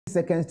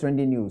Seconds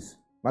trending news.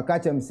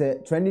 Makachem say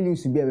trending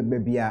news be a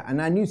baby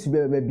and news be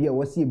a baby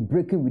was see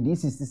breaking within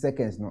 60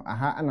 seconds no.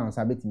 Aha announce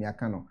abetimi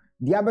aka no.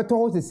 The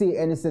abeto to say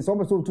and say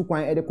so so to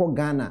kwan e de ko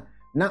Ghana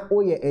na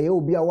oye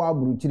obi a wa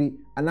aburuchiri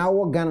ana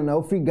wo Ghana na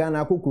ofri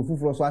Ghana akoko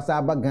fufuro so asa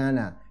aba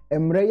Ghana.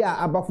 Emre ya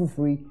aba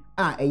fufuri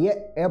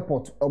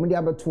airport omde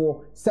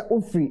abeto se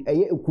ofri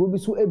ekuro bi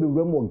so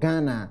ebewuram wo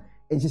Ghana.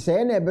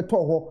 Enhyehyɛ na ebeto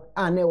ho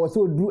na e wo se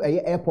oduru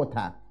airport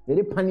a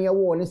de pane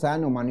wo ne saa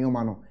no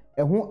maneoma no.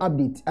 Ehun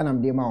update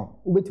anam de ma wo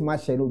ubetima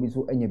share no bi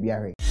so anya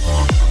biare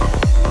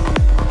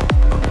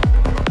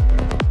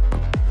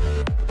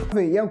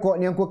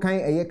yenko kan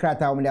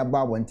krata wo de aba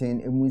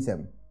abonten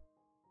emunsem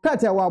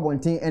krata wa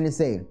abonten ene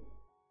say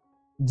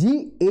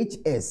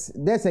GHS,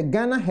 there's a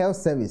Ghana Health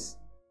Service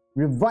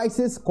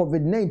revises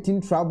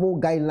COVID-19 travel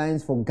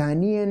guidelines for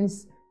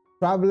Ghanaians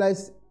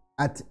travelers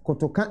at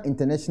Kotoka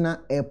International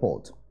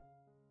Airport.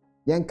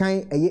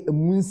 Yankan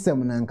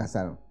emunsem na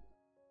nkasa.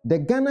 The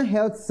Ghana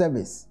Health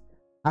Service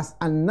has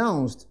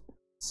announced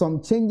some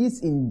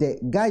changes in the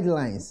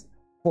guidelines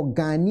for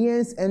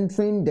Ghanaians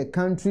entering the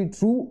country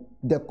through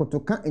the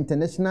Kotoka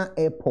International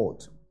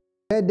Airport.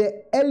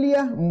 The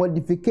earlier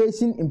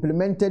modification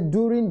implemented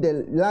during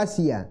the last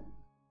year,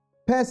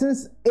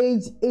 persons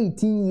aged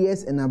 18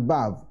 years and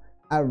above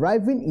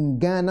arriving in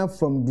Ghana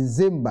from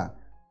December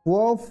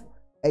 12,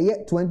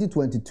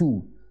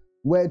 2022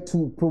 were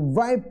to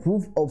provide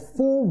proof of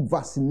full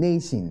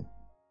vaccination.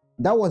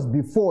 That was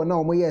before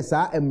now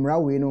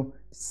emra no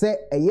say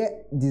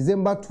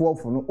December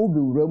 12 no ubi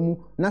uramu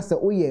na say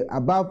oye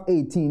above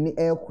 18 ni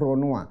ekro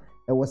no a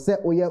e was say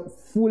oye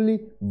fully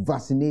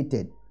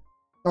vaccinated.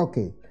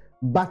 Okay,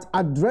 but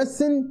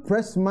addressing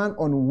pressman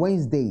on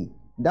Wednesday,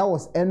 that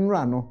was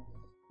Enra no,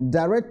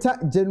 Director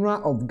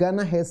General of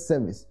Ghana Health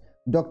Service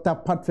Dr.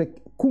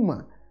 Patrick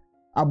Kuma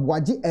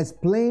Abwaji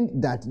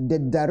explained that the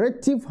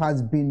directive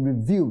has been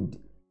reviewed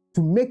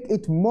to make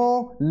it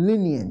more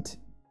lenient.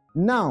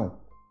 Now,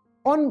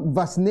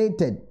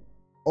 unvaccinated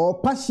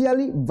or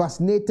partially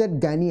vaccinated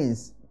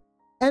Ghanaians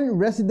and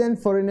resident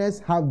foreigners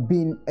have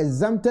been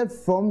exempted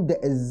from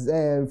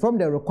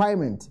the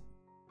requirement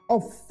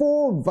of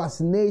full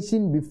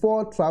vaccination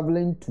before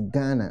traveling to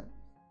Ghana.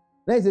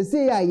 Let's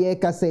say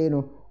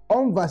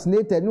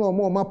unvaccinated no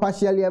more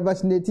partially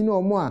vaccinated no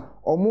more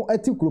omo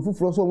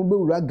etikurofo so omo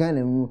bewura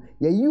Ghana mu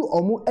ye you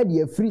omo e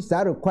de free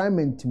star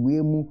requirement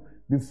we mu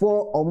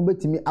before omo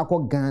betimi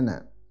akọ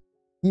Ghana.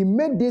 He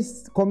made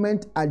this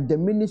comment at the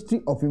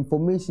Ministry of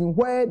Information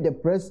where the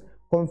press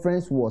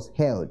conference was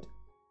held.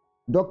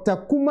 Dr.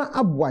 Kuma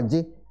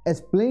Abwaje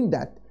explained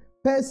that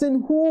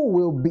persons who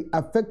will be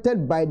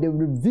affected by the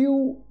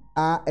review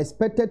are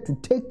expected to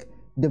take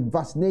the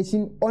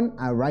vaccination on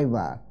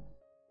arrival.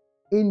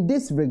 In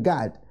this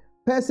regard,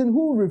 persons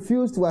who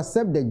refuse to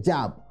accept the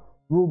jab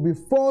will be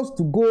forced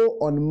to go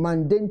on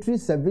mandatory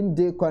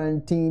 7-day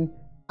quarantine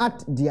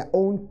at their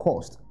own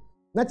cost.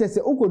 That is,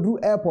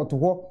 ukodru airport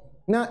ho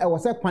na e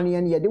wose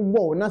kwane ye de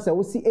wo na se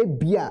wo si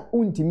ebia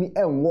untimi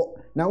enwo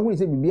na wo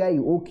se bibia yi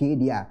okay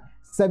dia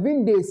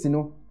 7 days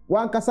no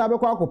wan kasa be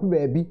kwa akopi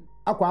baabi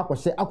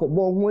akohye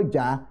akobo ho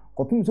agya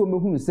kopim so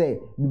mehunu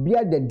se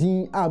bibia da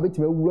din a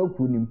betima wura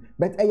kunim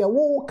but eye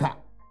wo ka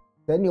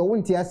then you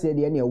won't hear say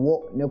the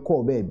wo ne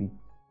call baabi.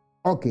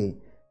 Okay,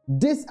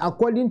 this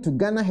according to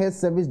Ghana Health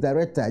Service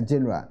Director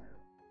General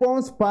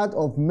forms part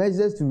of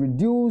measures to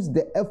reduce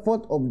the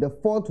effort of the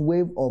fourth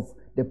wave of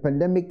the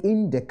pandemic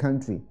in the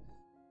country.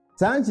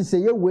 Sanchi say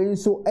we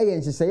so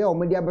say o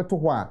media beto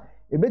ho a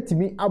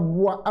ebetimi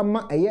aboa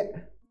ama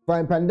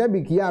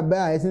pandemic ya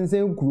ba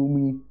esensen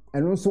kurumi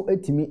eno so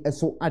etimi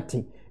eso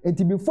ate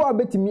enti before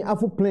betimi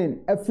afo plane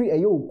every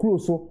okuro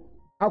so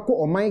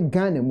akọ oman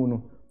Ghana mu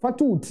no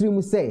fatu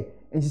utrim say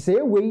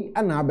say we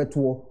ana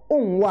abeto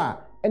onwa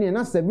ene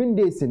na 7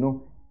 days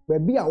no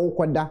baabi a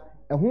wokoda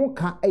ehun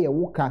ka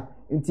woka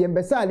enti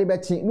embesa ade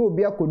bechi na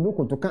obi akodu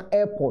Kotoka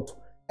airport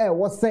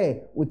wo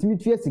say otimi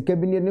tue sika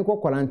bi ne ko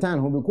quarantine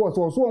ho because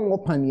so won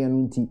panie no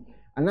nti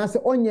anase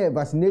onye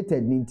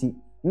vaccinated nti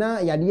na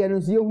yade no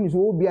so yehunu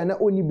so obi na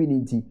oni bi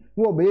nti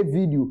na obaye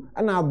video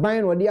ana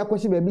aban no de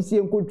akohye baabi sie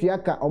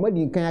nkotua ka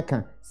omadi nkan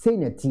aka say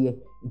na tie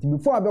nti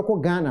before abeko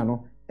Ghana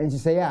no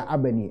enhyese ya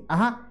abani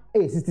aha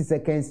 60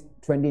 seconds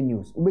trending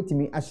news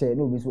ubetimi a share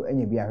no bi so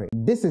anya biare.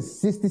 This is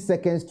 60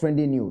 seconds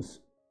trending news.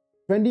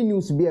 Trending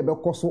news be ebe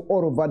so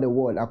all over the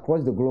world,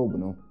 across the globe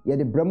no ye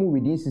de bramu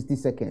within 60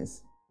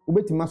 seconds.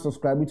 Ubetima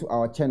subscribe to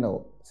our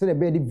channel so the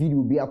better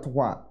video be at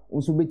wa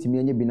unso betimi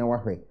anya bi na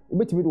wahwe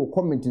ubetimi do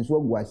comment nso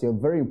agu ase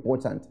very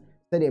important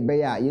so the be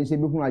ya ye se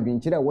bi hu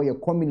adwenkyere wo ye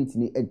community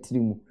ni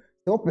atirimu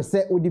so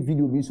opese odi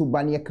video bi so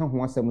ba na ye ka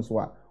ho asem so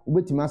a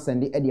ubetima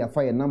send e dia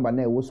fire number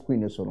na e wo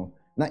screen so no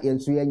na ye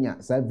nso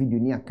yanya sa video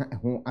ni aka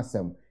ho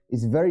asem.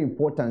 It's very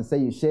important say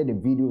you share the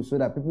video so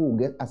that people will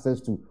get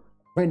access to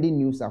trending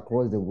news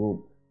across the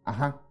globe.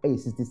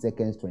 60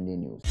 seconds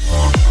trending news.